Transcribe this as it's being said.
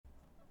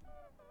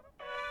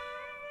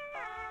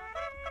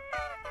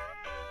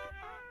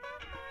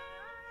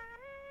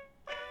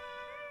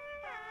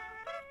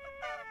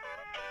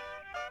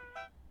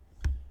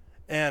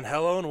And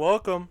hello and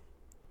welcome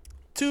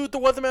to the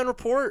Weatherman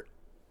Report.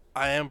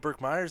 I am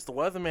Burke Myers, the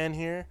Weatherman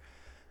here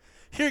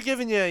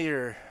giving you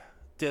your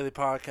daily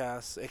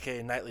podcast,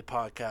 aka nightly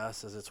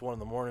podcast, as it's 1 in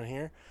the morning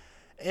here.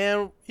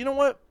 And you know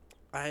what?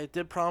 I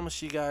did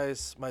promise you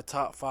guys my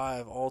top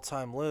 5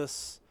 all-time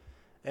lists,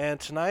 and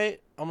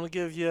tonight I'm going to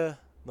give you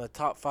my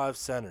top 5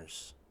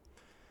 centers.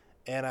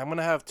 And I'm going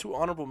to have 2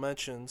 honorable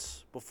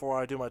mentions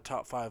before I do my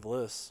top 5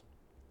 lists.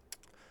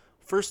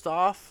 First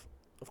off,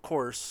 of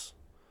course,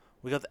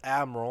 we got the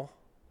Admiral,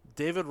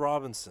 David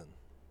Robinson.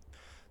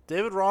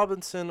 David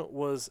Robinson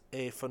was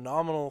a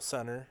phenomenal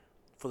center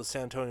for the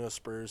San Antonio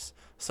Spurs.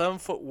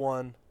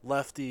 7'1",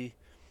 lefty.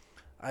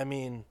 I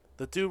mean,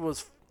 the dude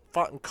was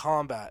fought in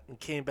combat and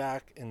came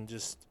back and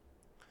just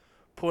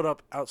put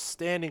up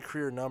outstanding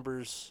career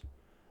numbers,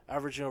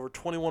 averaging over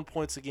 21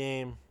 points a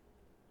game.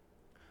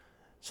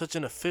 Such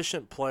an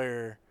efficient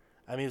player.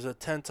 I mean, he was a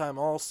 10-time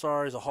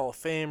All-Star. He's a Hall of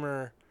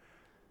Famer.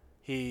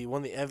 He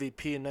won the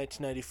MVP in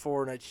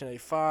 1994,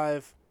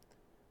 1995,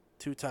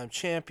 2-time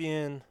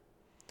champion,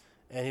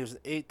 and he was an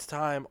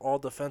 8-time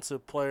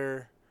All-Defensive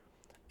player,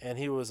 and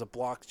he was a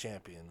block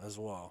champion as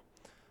well.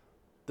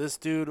 This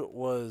dude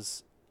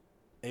was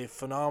a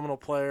phenomenal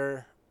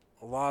player.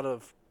 A lot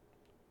of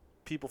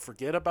people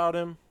forget about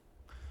him,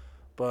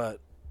 but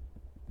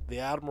the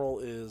Admiral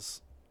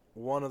is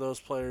one of those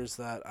players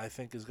that I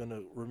think is going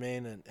to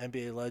remain an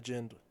NBA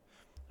legend.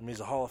 I mean, he's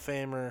a Hall of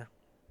Famer.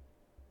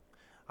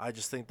 I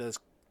just think that,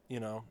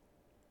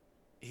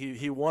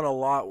 he won a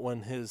lot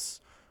when his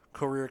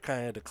career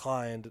kind of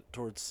declined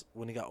towards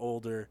when he got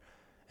older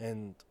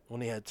and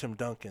when he had Tim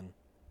Duncan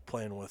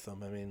playing with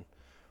him. I mean,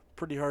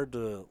 pretty hard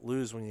to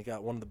lose when you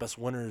got one of the best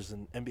winners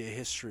in NBA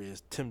history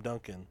is Tim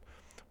Duncan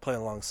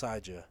playing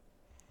alongside you.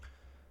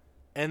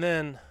 And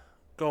then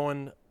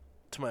going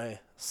to my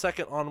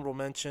second honorable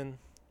mention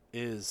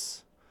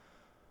is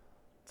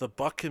the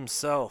Buck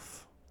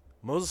himself,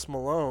 Moses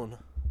Malone,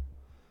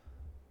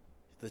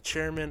 the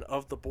chairman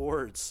of the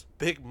boards,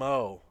 Big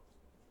Mo.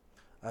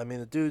 I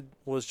mean, the dude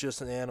was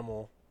just an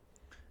animal.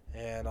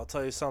 And I'll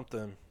tell you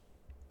something.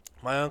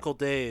 My Uncle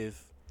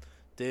Dave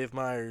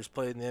Myers,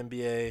 played in the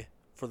NBA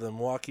for the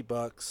Milwaukee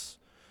Bucks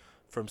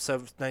from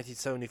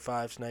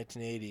 1975 to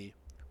 1980,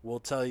 will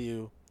tell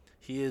you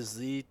he is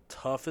the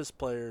toughest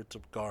player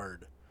to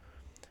guard.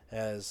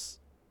 As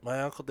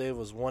my Uncle Dave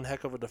was one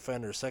heck of a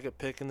defender, second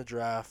pick in the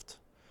draft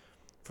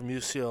from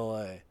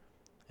UCLA.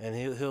 And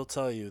he'll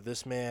tell you,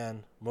 this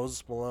man,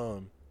 Moses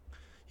Malone,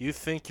 you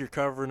think you're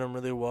covering him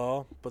really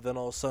well, but then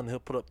all of a sudden he'll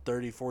put up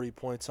 30, 40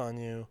 points on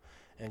you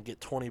and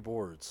get 20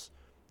 boards.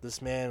 This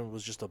man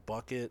was just a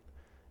bucket,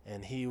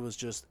 and he was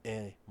just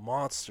a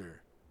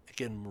monster at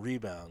getting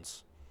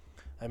rebounds.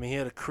 I mean, he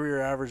had a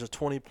career average of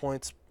 20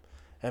 points.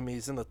 I mean,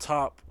 he's in the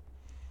top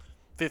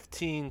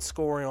 15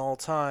 scoring all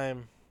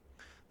time.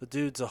 The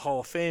dude's a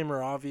Hall of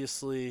Famer,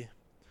 obviously.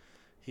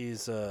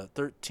 He's a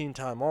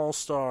 13-time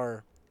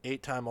All-Star.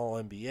 8-time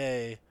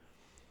All-NBA.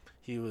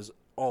 He was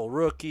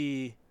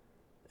All-Rookie,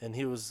 and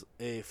he was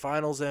a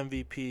Finals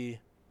MVP.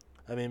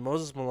 I mean,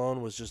 Moses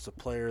Malone was just a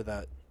player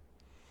that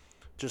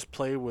just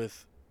played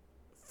with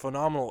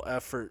phenomenal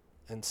effort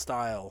and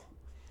style,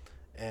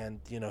 and,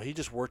 he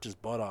just worked his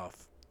butt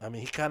off. I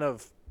mean, he kind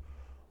of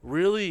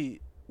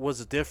really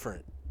was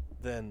different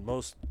than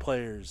most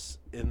players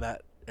in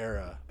that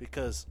era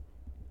because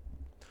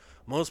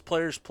most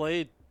players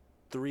played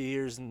 3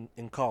 years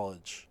in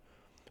college.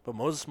 But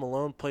Moses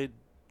Malone played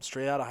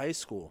straight out of high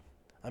school.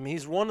 I mean,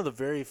 he's one of the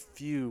very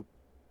few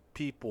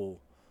people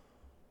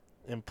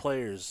and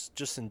players,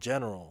 just in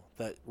general,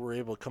 that were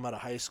able to come out of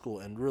high school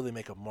and really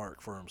make a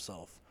mark for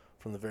himself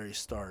from the very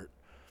start.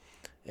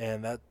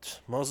 And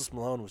that Moses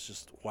Malone was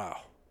just,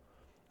 wow.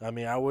 I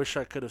mean, I wish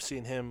I could have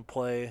seen him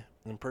play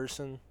in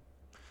person.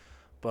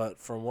 But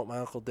from what my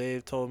Uncle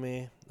Dave told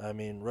me, I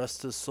mean,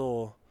 rest his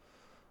soul,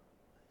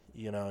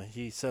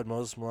 he said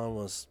Moses Malone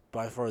was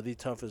by far the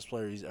toughest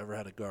player he's ever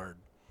had to guard.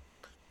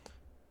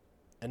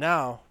 And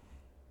now,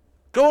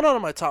 going on to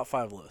my top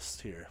 5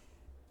 list here.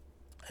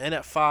 And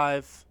at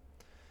 5,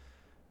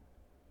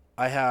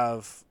 I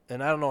have,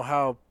 and I don't know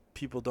how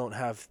people don't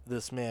have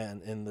this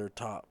man in their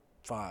top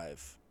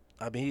 5.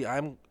 I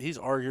mean, he's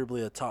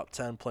arguably a top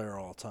 10 player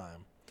all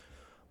time.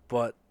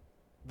 But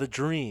the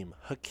Dream,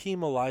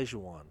 Hakeem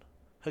Olajuwon.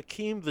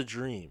 Hakeem the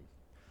Dream.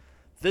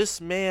 This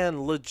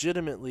man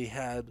legitimately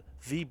had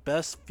the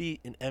best feet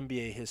in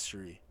NBA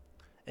history.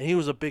 And he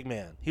was a big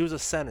man. He was a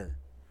center.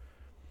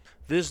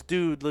 This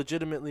dude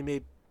legitimately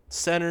made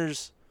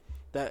centers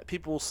that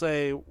people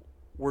say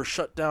were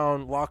shut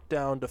down, locked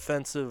down,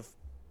 defensive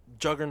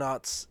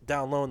juggernauts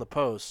down low in the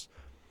post,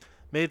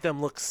 made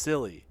them look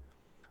silly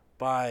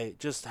by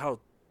just how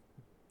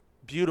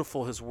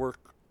beautiful his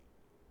work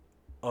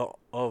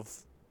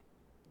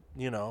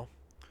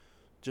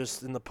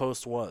just in the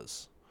post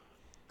was.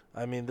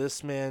 I mean,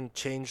 this man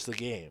changed the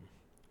game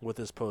with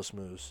his post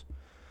moves.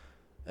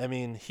 I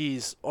mean,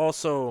 he's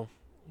also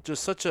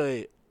just such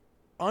a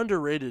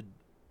underrated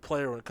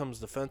player when it comes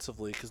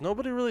defensively because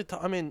nobody really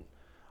I mean,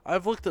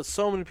 I've looked at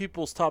so many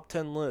people's top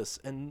 10 lists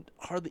and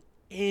hardly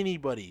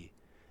anybody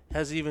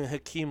has even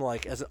Hakeem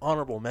like as an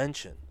honorable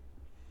mention.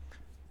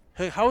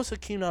 Hey, how is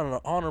Hakeem not an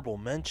honorable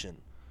mention?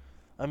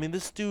 I mean,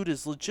 this dude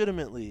is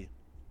legitimately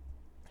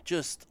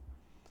just.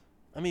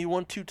 I mean, he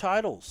won 2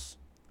 titles.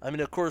 I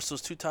mean, of course,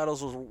 those 2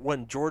 titles was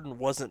when Jordan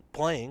wasn't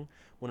playing,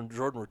 when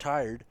Jordan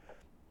retired.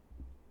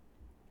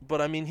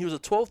 But I mean, he was a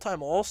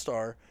 12-time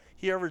All-Star.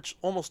 He averaged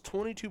almost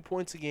 22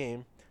 points a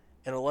game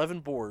and 11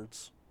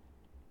 boards.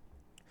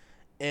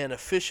 And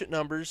efficient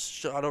numbers,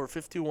 shot over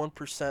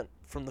 51%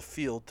 from the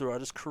field throughout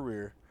his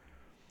career.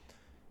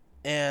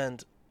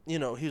 And, he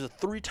was a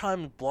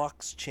 3-time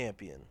blocks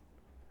champion.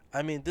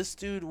 I mean, this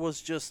dude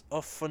was just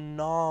a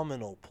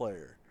phenomenal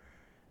player.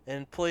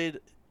 And played,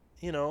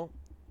 in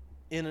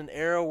an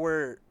era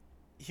where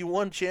he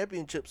won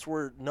championships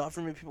where not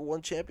very many people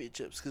won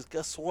championships. Because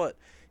guess what?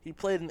 He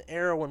played in an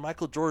era when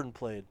Michael Jordan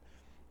played.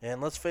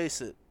 And let's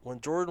face it, when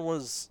Jordan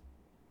was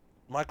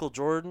Michael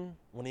Jordan,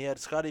 when he had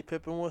Scottie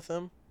Pippen with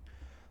him,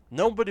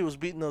 nobody was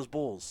beating those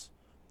Bulls.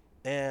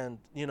 And,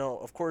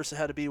 of course, it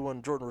had to be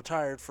when Jordan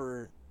retired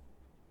for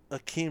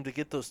Hakeem to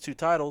get those 2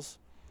 titles.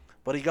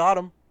 But he got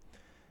them.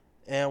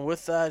 And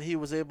with that, he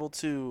was able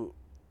to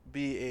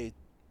be a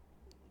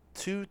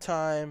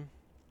 2-time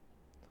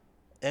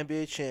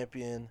NBA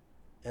champion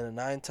and a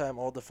 9-time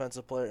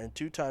All-Defensive Player and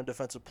 2-time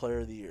Defensive Player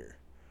of the Year.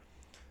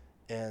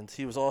 And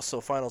he was also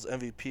Finals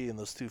MVP in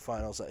those 2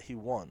 finals that he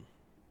won.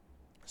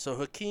 So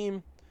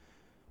Hakeem,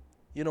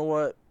 you know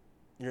what?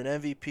 You're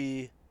an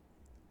MVP.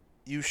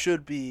 You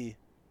should be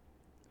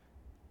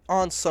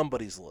on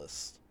somebody's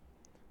list.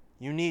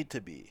 You need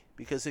to be.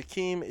 Because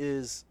Hakeem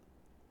is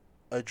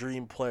a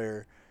dream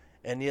player.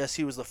 And yes,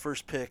 he was the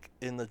first pick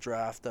in the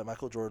draft that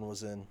Michael Jordan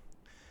was in.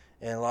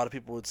 And a lot of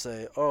people would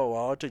say, oh,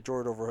 well, I'll take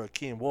Jordan over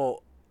Hakeem.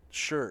 Well,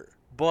 sure.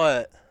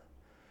 But,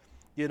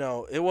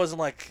 it wasn't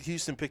like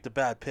Houston picked a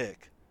bad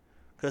pick.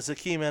 Because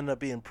Hakeem ended up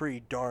being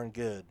pretty darn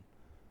good.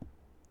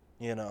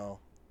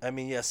 I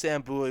mean, yeah,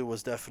 Sam Bowie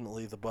was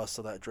definitely the bust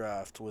of that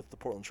draft with the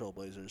Portland Trail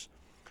Blazers.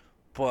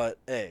 But,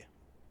 hey,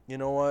 you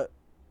know what?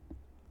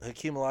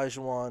 Hakeem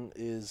Olajuwon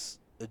is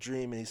a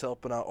dream, and he's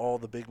helping out all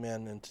the big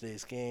men in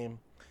today's game.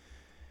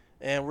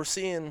 And we're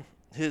seeing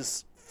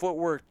his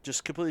footwork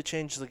just completely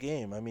change the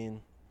game. I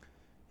mean,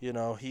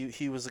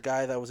 he was a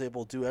guy that was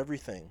able to do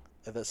everything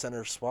at that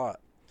center spot.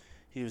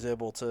 He was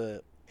able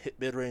to hit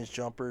mid-range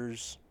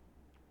jumpers.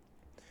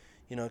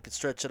 Could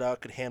stretch it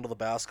out, could handle the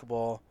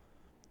basketball.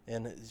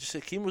 And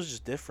Hakeem was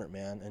just different,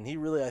 man. And he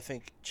really, I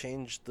think,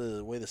 changed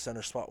the way the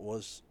center spot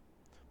was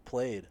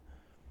played.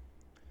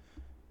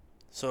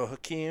 So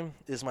Hakeem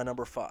is my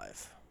number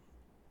 5.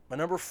 My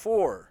number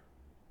 4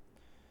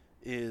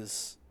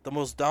 is the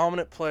most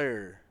dominant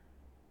player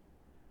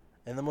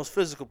and the most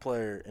physical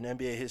player in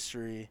NBA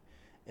history,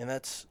 and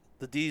that's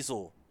the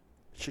Diesel,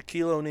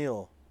 Shaquille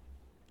O'Neal.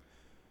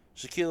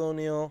 Shaquille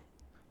O'Neal,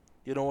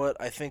 you know what?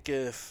 I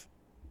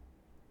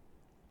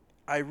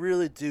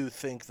really do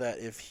think that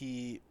if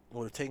he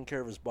would have taken care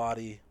of his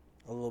body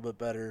a little bit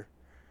better,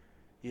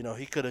 he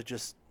could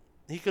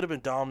have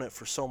been dominant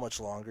for so much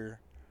longer.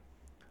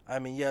 I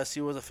mean, yes,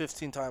 he was a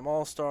 15-time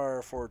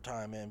All-Star,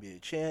 4-time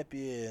NBA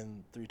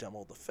champion, 3-time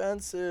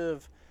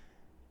All-Defensive,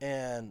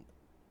 and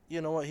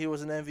you know what? He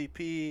was an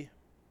MVP.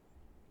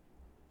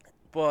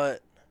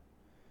 But,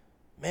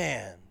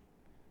 man,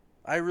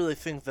 I really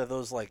think that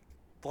those,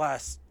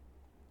 last,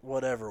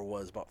 whatever it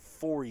was, about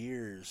 4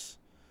 years,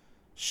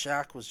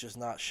 Shaq was just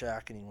not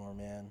Shaq anymore,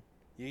 man.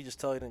 You can just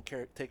tell he didn't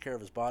take care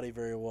of his body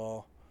very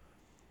well.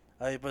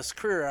 But his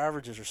career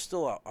averages are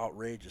still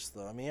outrageous,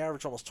 though. I mean, he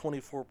averaged almost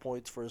 24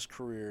 points for his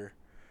career,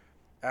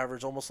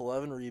 averaged almost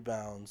 11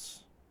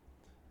 rebounds,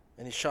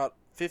 and he shot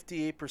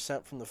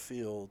 58% from the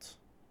field.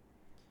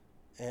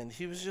 And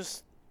he was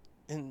just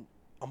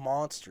a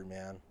monster,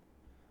 man.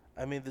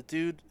 I mean, the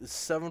dude is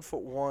 7'1",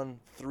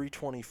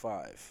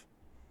 325.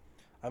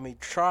 I mean,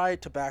 try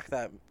to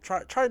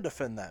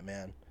defend that,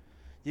 man.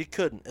 You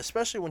couldn't,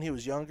 especially when he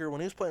was younger.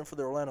 When he was playing for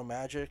the Orlando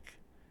Magic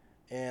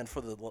and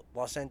for the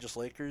Los Angeles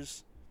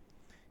Lakers,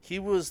 he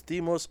was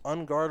the most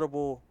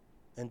unguardable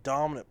and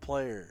dominant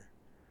player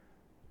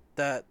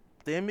that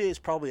the NBA has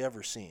probably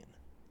ever seen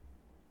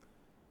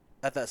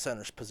at that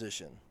center's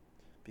position.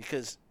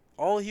 Because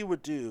all he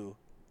would do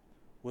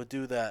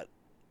that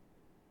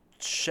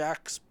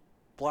Shaq's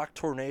Black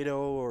Tornado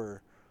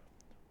or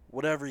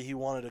whatever he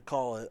wanted to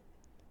call it,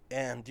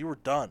 and you were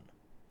done.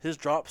 His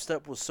drop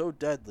step was so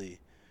deadly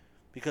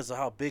because of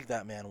how big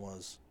that man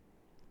was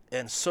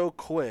and so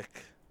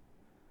quick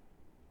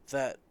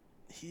that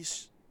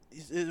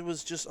it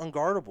was just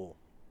unguardable.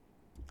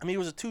 I mean, he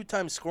was a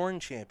 2-time scoring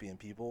champion,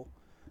 people.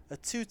 A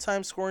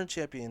 2-time scoring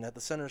champion at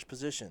the center's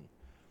position.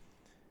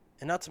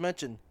 And not to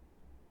mention,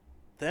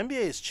 the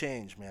NBA has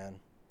changed, man.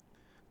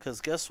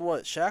 Because guess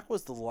what? Shaq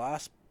was the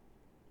last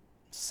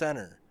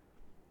center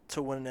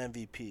to win an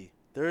MVP.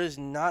 There has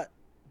not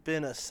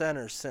been a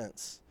center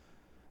since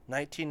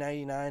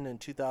 1999 and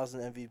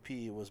 2000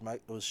 MVP was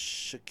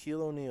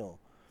Shaquille O'Neal,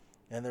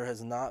 and there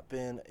has not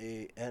been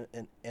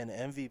an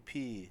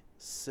MVP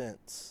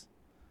since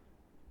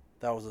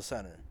that was a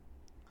center.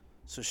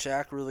 So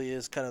Shaq really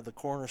is kind of the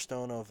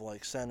cornerstone of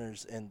like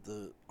centers and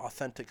the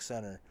authentic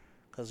center,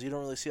 because you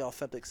don't really see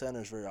authentic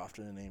centers very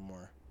often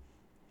anymore.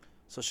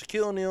 So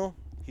Shaquille O'Neal,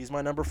 he's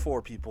my number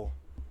 4, people.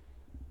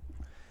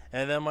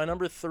 And then my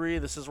number 3,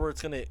 this is where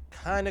it's going to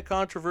kind of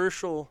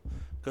controversial,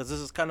 because this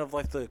is kind of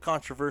like the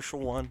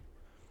controversial one,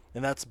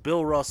 and that's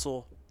Bill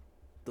Russell,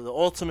 the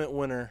ultimate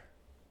winner,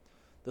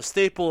 the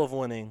staple of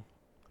winning,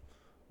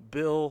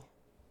 Bill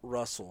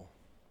Russell.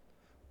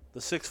 The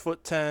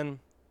 6'10"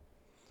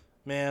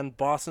 man,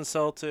 Boston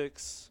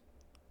Celtics,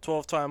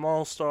 12-time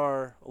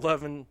All-Star,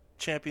 11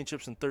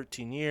 championships in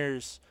 13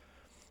 years.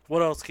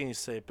 What else can you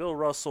say? Bill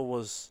Russell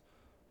was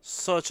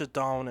such a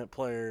dominant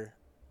player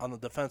on the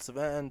defensive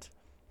end.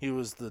 He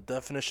was the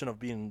definition of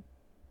being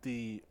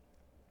the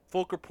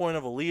focal point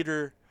of a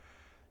leader.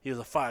 He was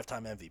a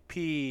 5-time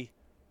MVP.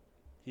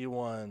 He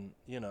won,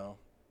 he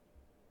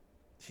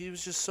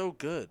was just so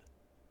good.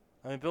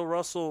 I mean, Bill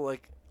Russell,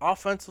 like,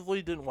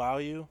 offensively didn't wow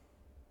you,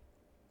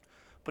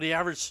 but he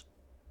averaged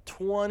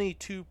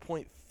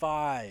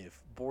 22.5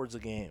 boards a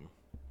game.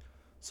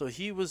 So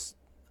he was,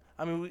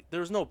 there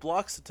was no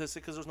block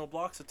statistic because there was no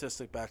block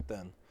statistic back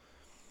then.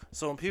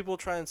 So when people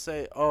try and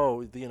say,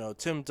 oh,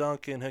 Tim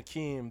Duncan,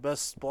 Hakeem,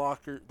 best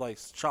blocker, like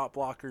shot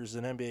blockers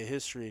in NBA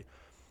history,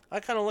 I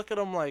kind of look at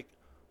them like,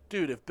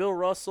 dude, if Bill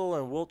Russell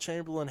and Wilt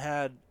Chamberlain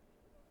had,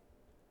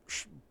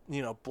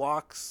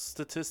 block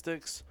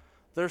statistics,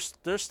 their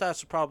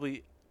stats are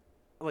probably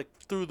like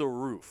through the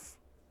roof.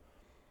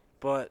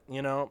 But,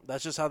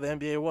 that's just how the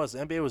NBA was. The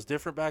NBA was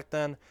different back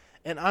then.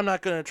 And I'm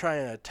not going to try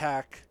and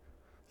attack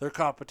their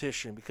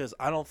competition because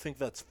I don't think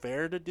that's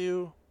fair to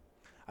do.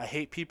 I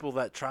hate people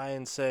that try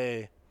and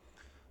that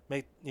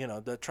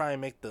try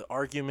and make the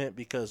argument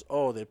because,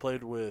 oh, they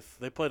played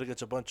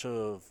against a bunch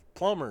of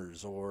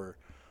plumbers or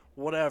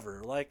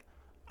whatever. Like,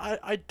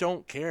 I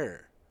don't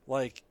care.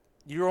 Like,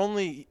 you're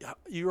only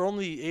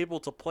able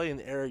to play in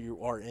the era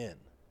you are in.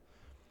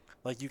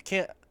 Like, you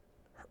can't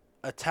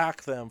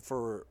attack them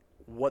for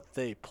what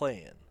they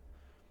play in.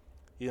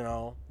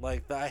 I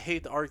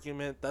hate the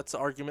argument. That's the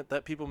argument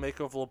that people make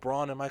of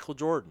LeBron and Michael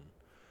Jordan.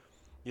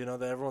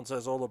 That everyone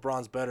says, oh,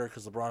 LeBron's better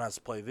because LeBron has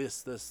to play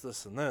this,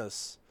 and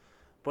this.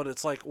 But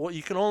it's like, well,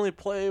 you can only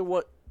play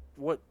what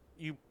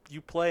you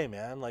play,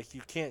 man. Like,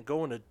 you can't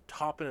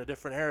hop into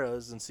different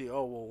eras and see,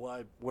 oh,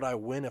 well, would I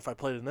win if I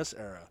played in this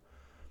era?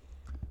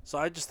 So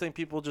I just think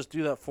people just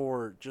do that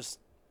just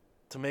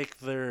to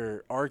make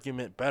their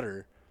argument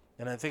better.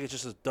 And I think it's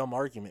just a dumb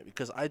argument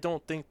because I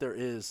don't think there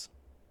is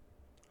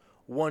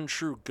one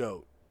true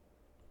GOAT.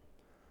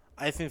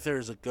 I think there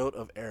is a GOAT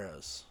of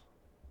eras.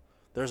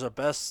 There's a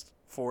best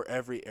for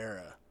every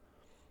era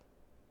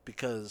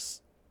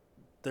because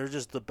they're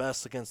just the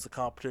best against the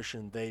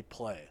competition they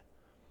play.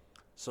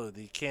 So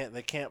they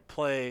can't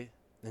play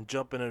and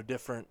jump in a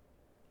different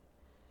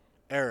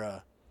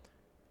era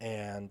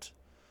and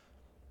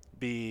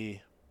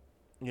be,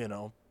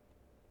 they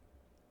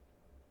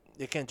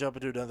can't jump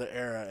into another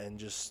era and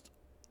just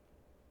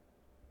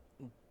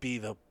be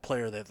the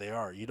player that they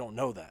are. You don't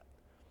know that.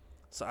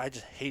 So I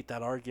just hate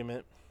that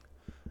argument.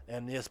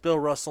 And yes, Bill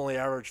Russell only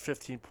averaged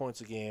 15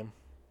 points a game,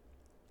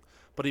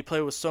 but he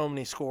played with so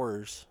many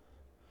scorers.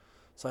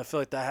 So I feel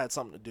like that had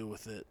something to do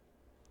with it.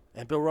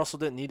 And Bill Russell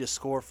didn't need to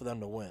score for them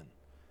to win.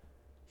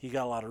 He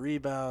got a lot of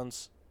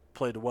rebounds,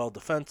 played well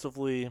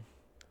defensively,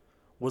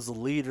 was the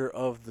leader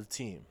of the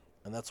team.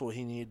 And that's what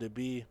he needed to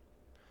be.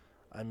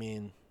 I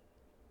mean,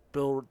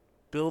 Bill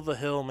the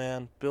Hill,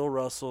 man. Bill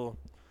Russell,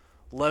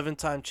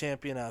 11-time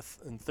champion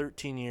in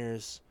 13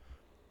 years.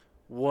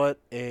 What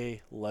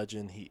a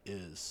legend he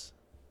is.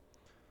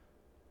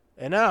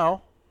 And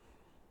now,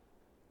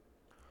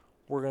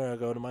 we're going to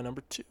go to my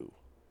number 2.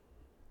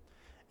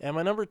 And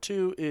my number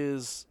 2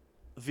 is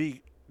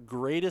the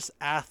greatest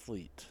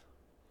athlete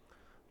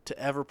to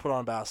ever put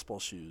on basketball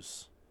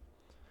shoes.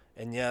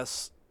 And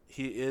yes,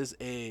 he is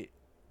a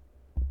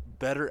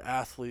better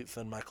athlete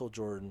than Michael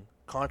Jordan.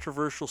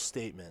 Controversial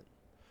statement.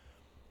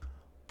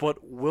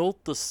 But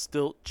Wilt the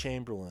Stilt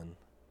Chamberlain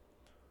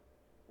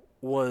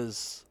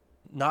was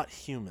not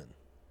human.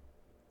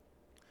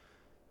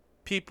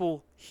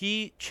 People,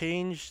 he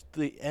changed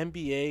the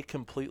NBA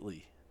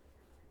completely.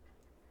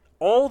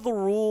 All the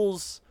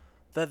rules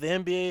that the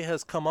NBA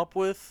has come up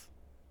with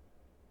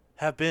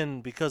have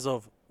been because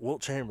of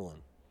Wilt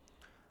Chamberlain.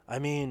 I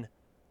mean,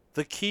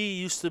 the key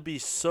used to be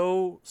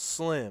so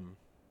slim,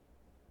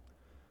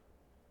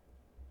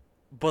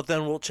 but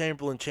then Wilt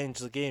Chamberlain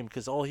changed the game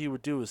because all he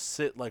would do is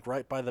sit like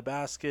right by the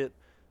basket,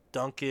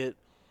 dunk it.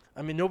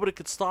 I mean, nobody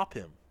could stop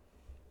him.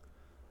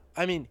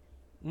 I mean,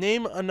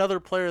 name another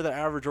player that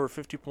averaged over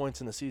 50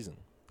 points in a season.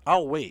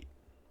 I'll wait.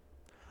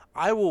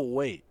 I will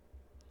wait.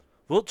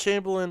 Wilt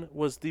Chamberlain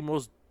was the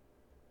most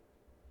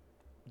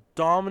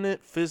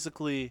dominant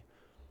physically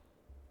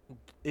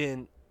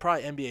in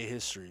probably NBA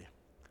history.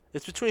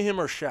 It's between him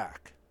or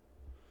Shaq.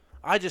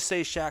 I just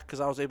say Shaq because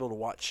I was able to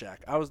watch Shaq.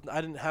 I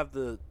didn't have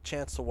the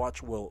chance to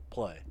watch Wilt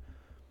play.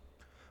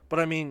 But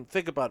I mean,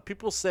 think about it.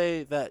 People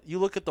say that you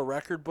look at the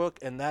record book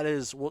and that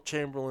is Wilt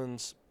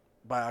Chamberlain's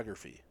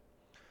biography.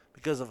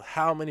 because of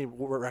how many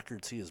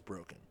records he has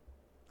broken.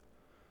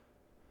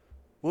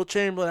 Wilt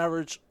Chamberlain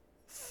averaged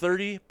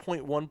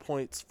 30.1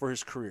 points for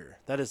his career.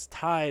 That is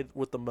tied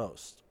with the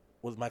most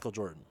with Michael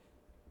Jordan.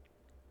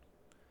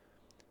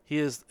 He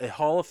is a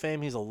Hall of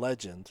Fame. He's a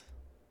legend.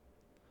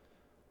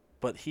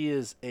 But he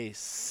is a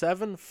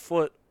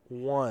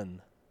 7'1",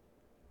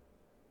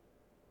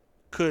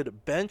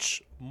 could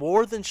bench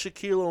more than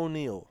Shaquille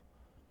O'Neal.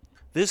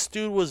 This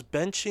dude was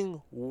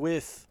benching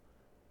with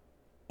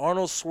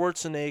Arnold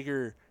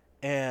Schwarzenegger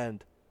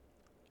and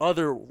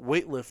other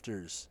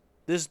weightlifters.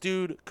 This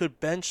dude could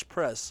bench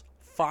press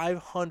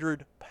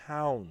 500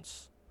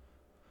 pounds.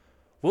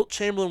 Wilt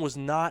Chamberlain was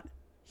not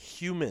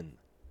human.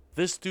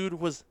 This dude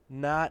was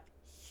not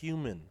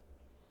human.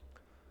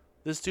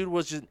 This dude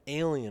was just an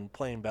alien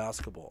playing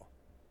basketball.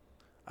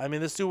 I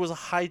mean, this dude was a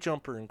high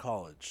jumper in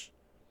college.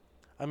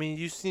 I mean,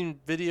 you've seen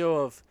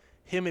video of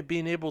him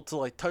being able to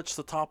like touch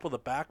the top of the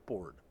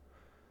backboard.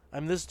 I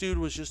mean, this dude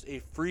was just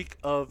a freak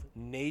of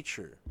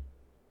nature.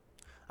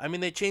 I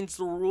mean, they changed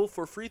the rule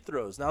for free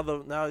throws. Now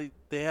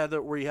they had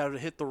it where you had to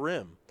hit the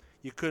rim.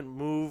 You couldn't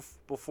move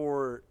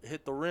before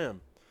hit the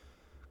rim.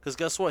 Because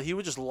guess what? He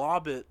would just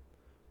lob it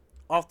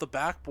off the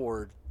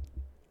backboard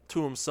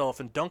to himself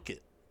and dunk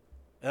it.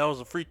 And that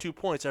was a free 2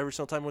 points every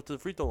single time he went to the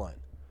free throw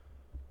line.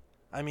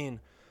 I mean,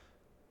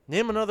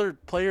 name another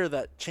player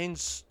that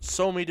changed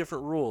so many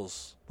different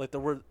rules. Like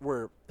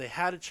where they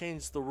had to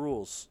change the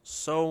rules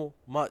so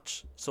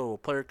much so a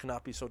player could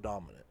not be so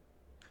dominant.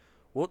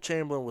 Wilt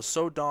Chamberlain was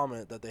so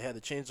dominant that they had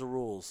to change the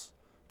rules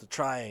to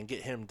try and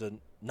get him to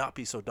not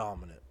be so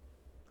dominant.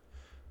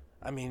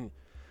 I mean,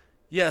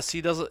 yes,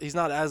 he's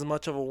not as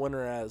much of a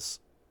winner as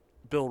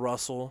Bill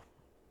Russell,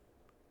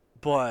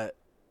 but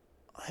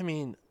I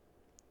mean,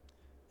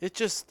 it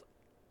just,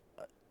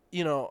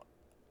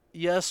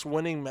 yes,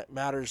 winning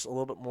matters a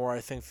little bit more,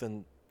 I think,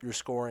 than your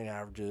scoring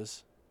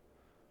averages.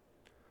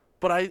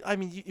 But I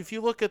mean, if you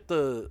look at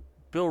the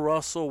Bill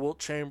Russell, Wilt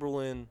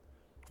Chamberlain,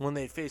 when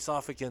they face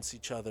off against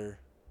each other,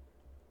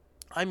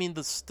 I mean,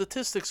 the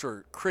statistics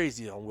are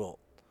crazy on Wilt.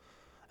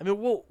 I mean,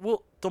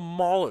 Wilt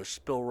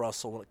demolished Bill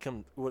Russell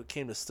when it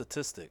came to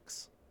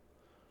statistics.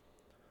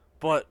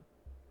 But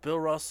Bill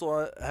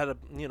Russell had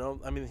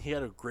he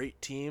had a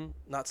great team.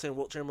 Not saying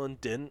Wilt Chamberlain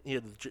didn't. He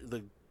had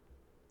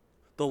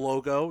the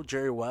logo,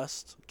 Jerry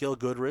West, Gil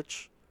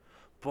Goodrich.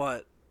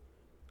 But,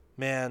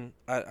 man,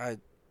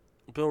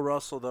 Bill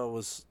Russell, though,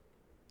 was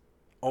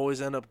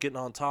always end up getting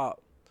on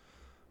top.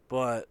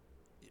 But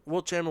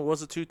Wilt Chamberlain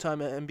was a 2-time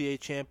NBA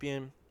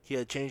champion. He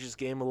had changed his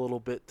game a little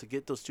bit to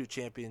get those 2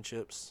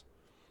 championships.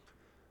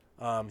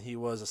 He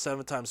was a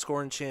 7-time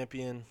scoring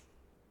champion,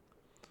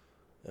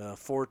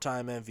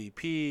 4-time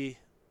MVP,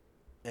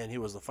 and he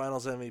was the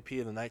Finals MVP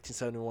in the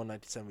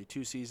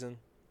 1971-1972 season.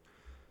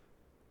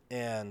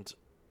 And,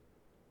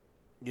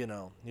 he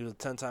was a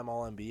 10-time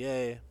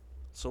All-NBA.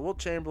 So Wilt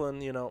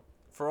Chamberlain,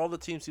 for all the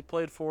teams he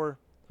played for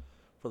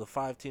the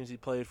 5 teams he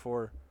played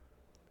for,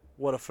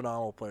 what a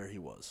phenomenal player he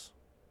was.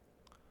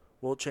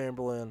 Wilt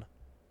Chamberlain,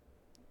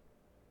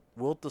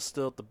 Wilt the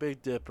Stilt, the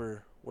Big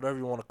Dipper, whatever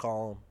you want to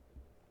call him.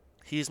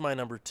 He's my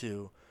number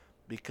 2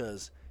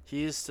 because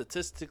he is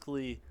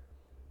statistically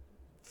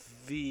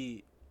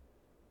the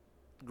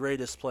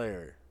greatest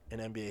player in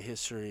NBA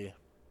history.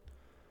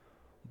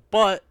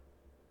 But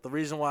the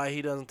reason why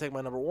he doesn't take my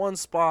number 1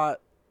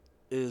 spot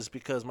is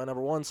because my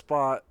number 1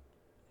 spot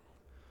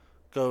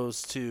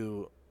goes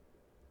to,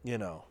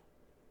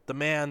 the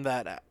man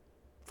that,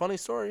 funny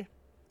story,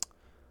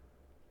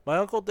 my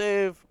Uncle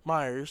Dave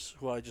Myers,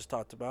 who I just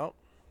talked about,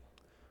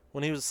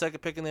 when he was the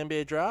second pick in the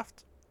NBA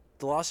draft,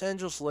 the Los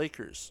Angeles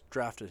Lakers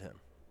drafted him.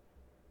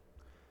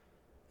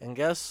 And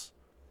guess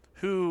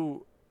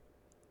who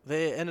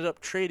they ended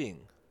up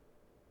trading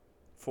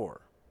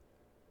for?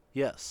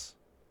 Yes,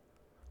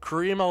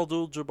 Kareem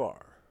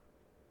Abdul-Jabbar.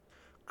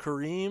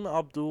 Kareem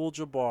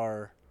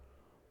Abdul-Jabbar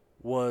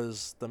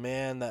was the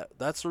man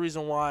that's the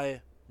reason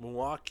why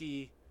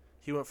he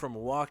went from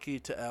Milwaukee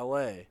to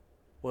LA,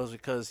 was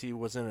because he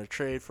was in a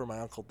trade for my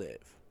Uncle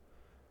Dave.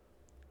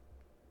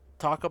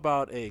 Talk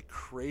about a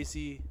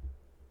crazy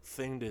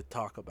thing to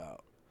talk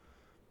about.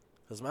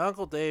 Because my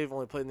Uncle Dave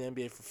only played in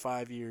the NBA for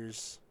 5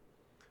 years.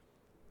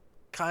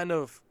 Kind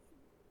of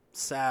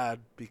sad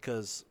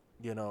because,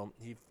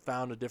 he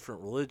found a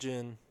different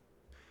religion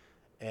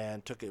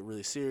and took it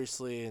really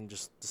seriously and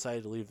just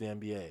decided to leave the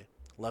NBA.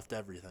 Left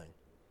everything.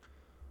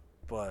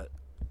 But,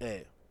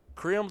 hey,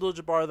 Kareem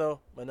Abdul-Jabbar, though,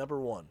 my number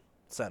 1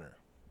 center.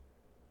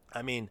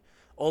 I mean,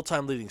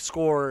 all-time leading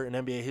scorer in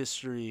NBA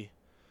history.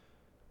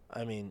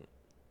 I mean,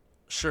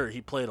 sure,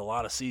 he played a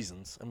lot of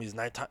seasons. I mean, he's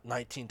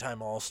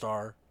 19-time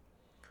All-Star.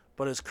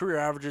 But his career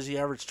averages, he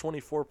averaged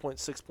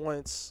 24.6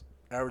 points,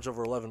 averaged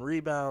over 11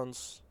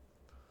 rebounds,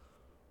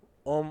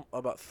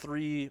 about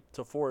 3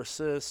 to 4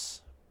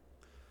 assists.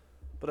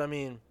 But, I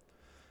mean,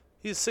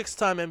 he's a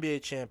 6-time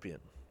NBA champion.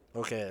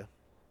 Okay.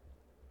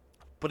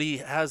 But he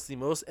has the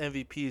most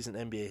MVPs in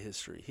NBA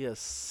history. He has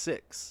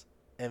 6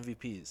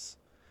 MVPs.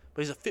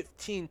 But he's a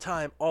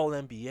 15-time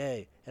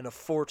All-NBA and a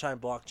 4-time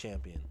block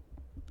champion.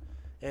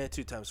 And a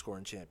 2-time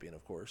scoring champion,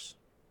 of course.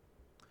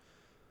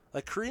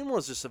 Like, Kareem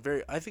was just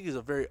I think he's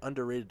a very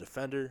underrated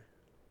defender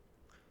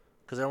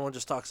because everyone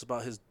just talks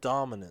about his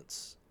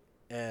dominance.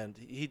 And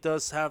he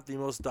does have the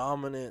most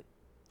dominant,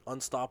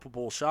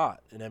 unstoppable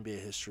shot in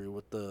NBA history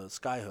with the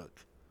skyhook.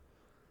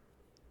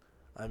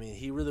 I mean,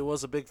 he really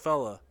was a big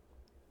fella.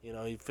 You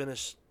know, he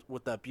finished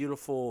with that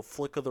beautiful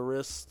flick of the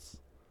wrist,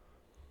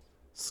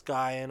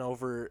 skying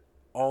over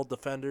all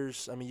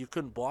defenders. I mean, you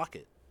couldn't block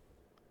it.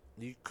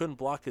 You couldn't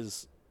block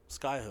his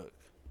skyhook.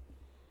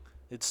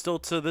 It's still,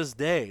 to this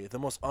day, the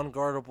most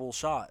unguardable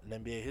shot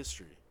in NBA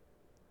history.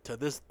 To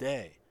this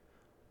day.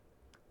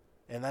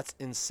 And that's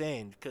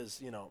insane because,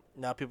 you know,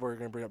 now people are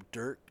going to bring up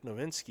Dirk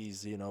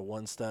Nowitzki's, you know,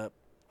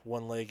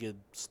 one-legged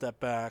step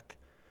back,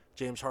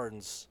 James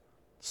Harden's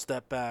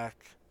step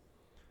back,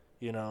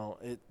 you know,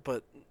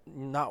 but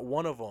not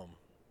one of them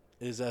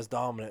is as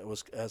dominant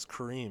as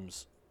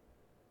Kareem's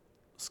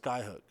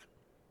skyhook.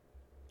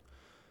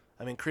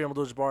 I mean, Kareem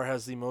Abdul-Jabbar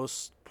has the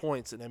most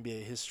points in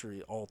NBA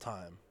history all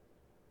time.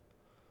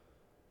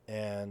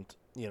 And,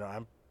 you know,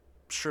 I'm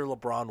sure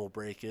LeBron will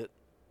break it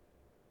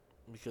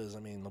because, I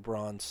mean,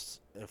 LeBron's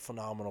a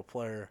phenomenal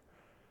player.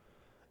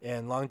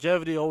 And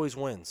longevity always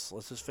wins.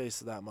 Let's just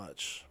face it that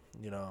much.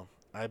 You know,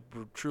 I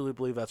truly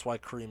believe that's why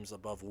Kareem's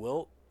above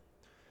Wilt,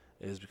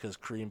 is because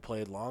Kareem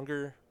played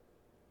longer.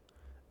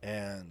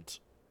 And,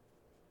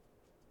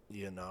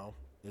 you know,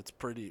 it's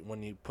pretty,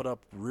 when you put up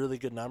really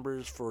good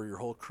numbers for your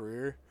whole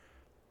career,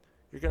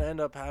 you're going to end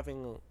up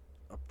having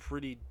a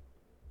pretty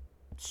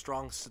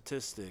strong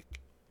statistic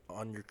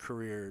on your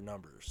career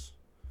numbers.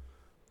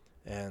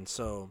 And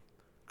so,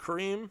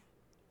 Kareem,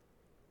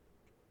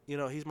 you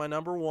know, he's my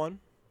number one.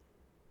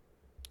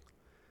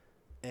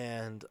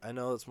 And I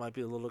know this might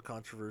be a little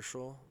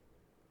controversial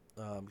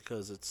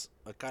because it's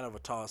a kind of a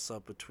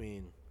toss-up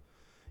between,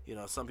 you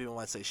know, some people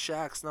might say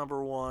Shaq's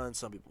number one,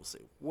 some people say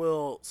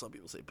Wilt, some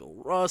people say Bill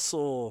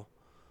Russell.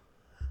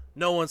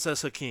 No one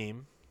says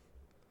Hakeem.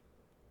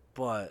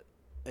 But,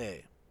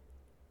 hey,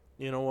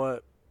 you know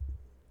what?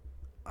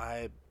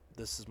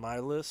 This is my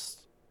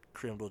list.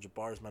 Kareem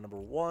Abdul-Jabbar is my number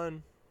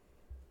one.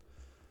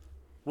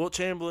 Wilt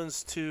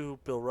Chamberlain's 2,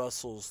 Bill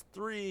Russell's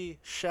 3,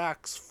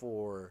 Shaq's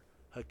 4,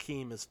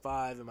 Hakeem is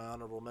 5, and my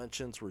honorable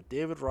mentions were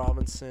David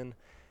Robinson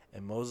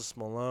and Moses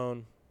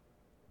Malone.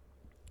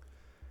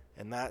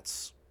 And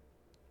that's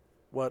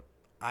what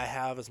I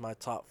have as my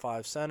top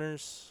 5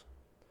 centers.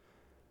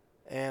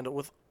 And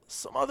with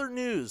some other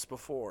news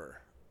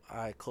before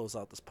I close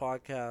out this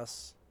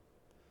podcast,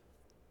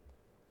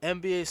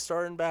 NBA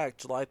starting back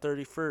July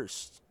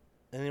 31st.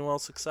 Anyone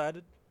else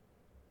excited?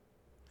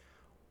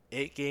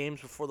 8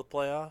 games before the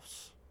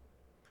playoffs.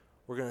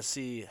 We're going to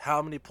see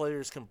how many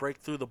players can break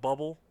through the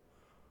bubble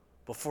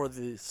before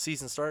the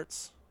season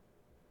starts.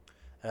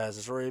 As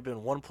there's already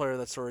been one player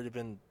that's already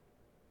been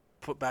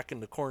put back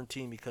into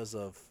quarantine because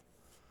of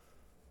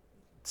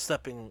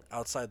stepping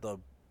outside the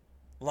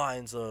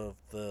lines of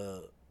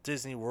the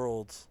Disney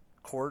World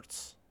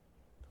courts.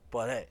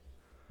 But hey,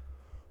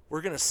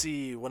 we're going to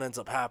see what ends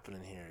up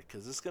happening here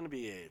because it's going to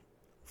be a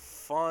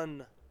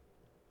fun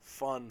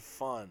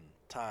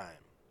time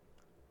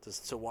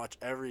to watch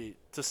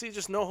to see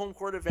just no home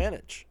court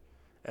advantage.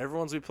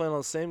 Everyone's going to be playing on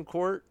the same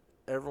court.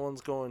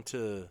 Everyone's going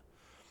to,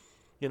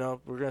 you know,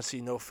 we're going to see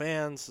no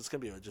fans. It's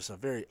going to be just a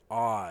very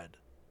odd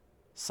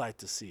sight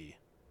to see.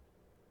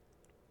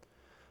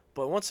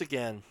 But once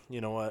again,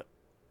 you know what?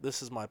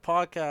 This is my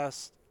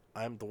podcast.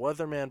 I'm the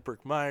Weatherman,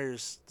 Burke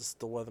Myers. This is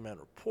the Weatherman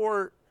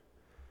Report.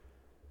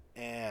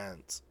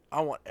 And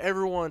I want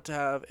everyone to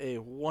have a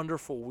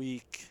wonderful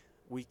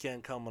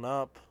weekend coming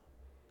up.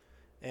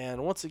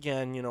 And once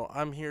again, you know,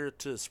 I'm here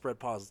to spread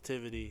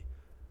positivity.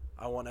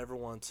 I want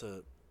everyone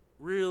to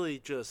really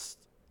just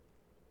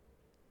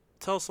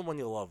tell someone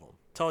you love them.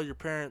 Tell your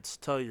parents,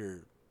 tell your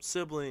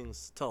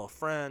siblings, tell a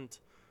friend.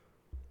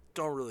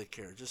 Don't really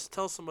care. Just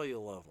tell somebody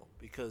you love them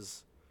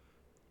because,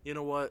 you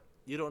know what?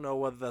 You don't know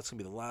whether that's going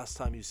to be the last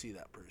time you see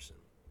that person.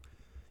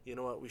 You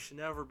know what? We should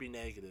never be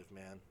negative,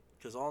 man.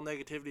 Because all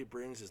negativity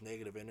brings is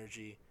negative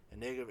energy. And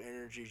negative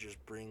energy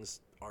just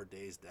brings our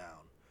days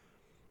down.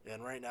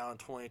 And right now in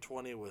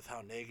 2020, with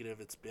how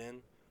negative it's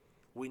been,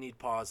 we need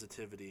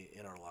positivity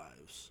in our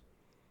lives.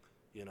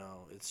 You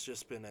know, it's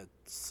just been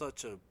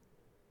such a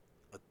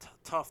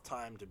tough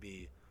time to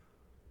be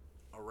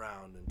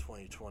around in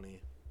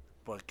 2020.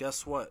 But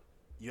guess what?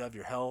 You have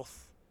your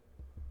health.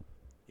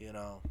 You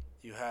know,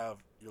 you have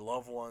your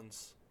loved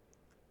ones.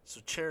 So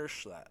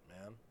cherish that,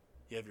 man.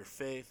 You have your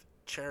faith.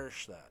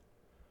 Cherish that.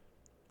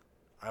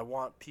 I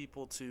want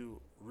people to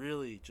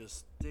really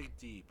just dig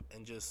deep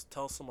and just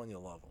tell someone you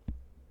love them.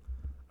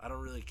 I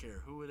don't really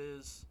care who it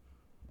is.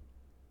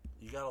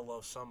 You gotta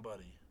love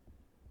somebody.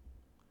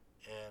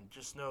 And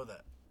just know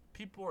that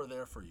people are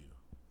there for you.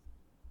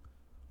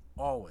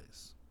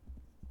 Always.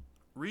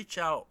 Reach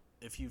out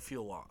if you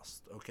feel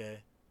lost, okay?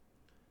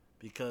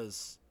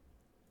 Because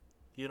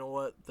you know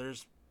what?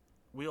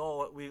 We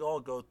all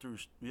go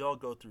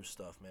through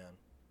stuff, man.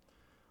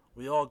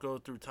 We all go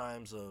through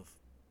times of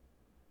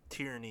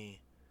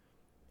tyranny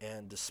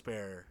and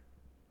despair.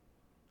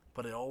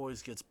 But it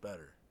always gets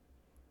better.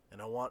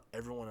 And I want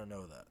everyone to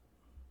know that.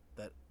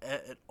 that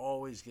it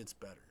always gets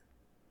better.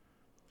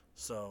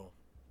 So,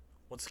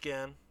 once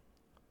again,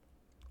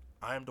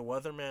 I am the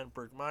Weatherman,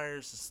 Burke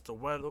Myers. This is the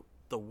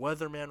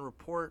Weatherman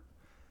Report.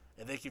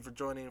 And thank you for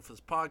joining me for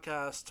this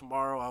podcast.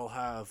 Tomorrow I'll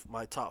have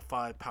my top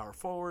 5 power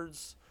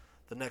forwards.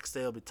 The next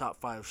day will be top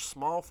 5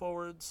 small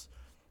forwards.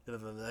 And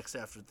then the next day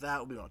after that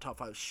will be my top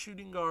 5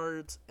 shooting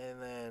guards.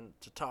 And then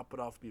to top it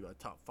off will be my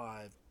top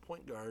 5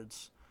 point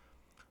guards.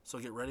 So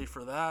get ready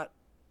for that.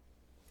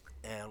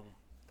 And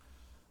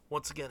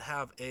once again,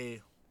 have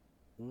a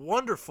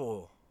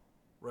wonderful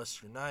rest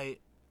of your night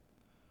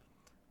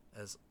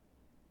as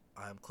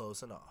I'm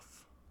closing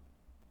off.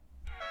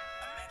 I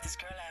met this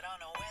girl out on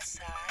the west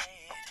side.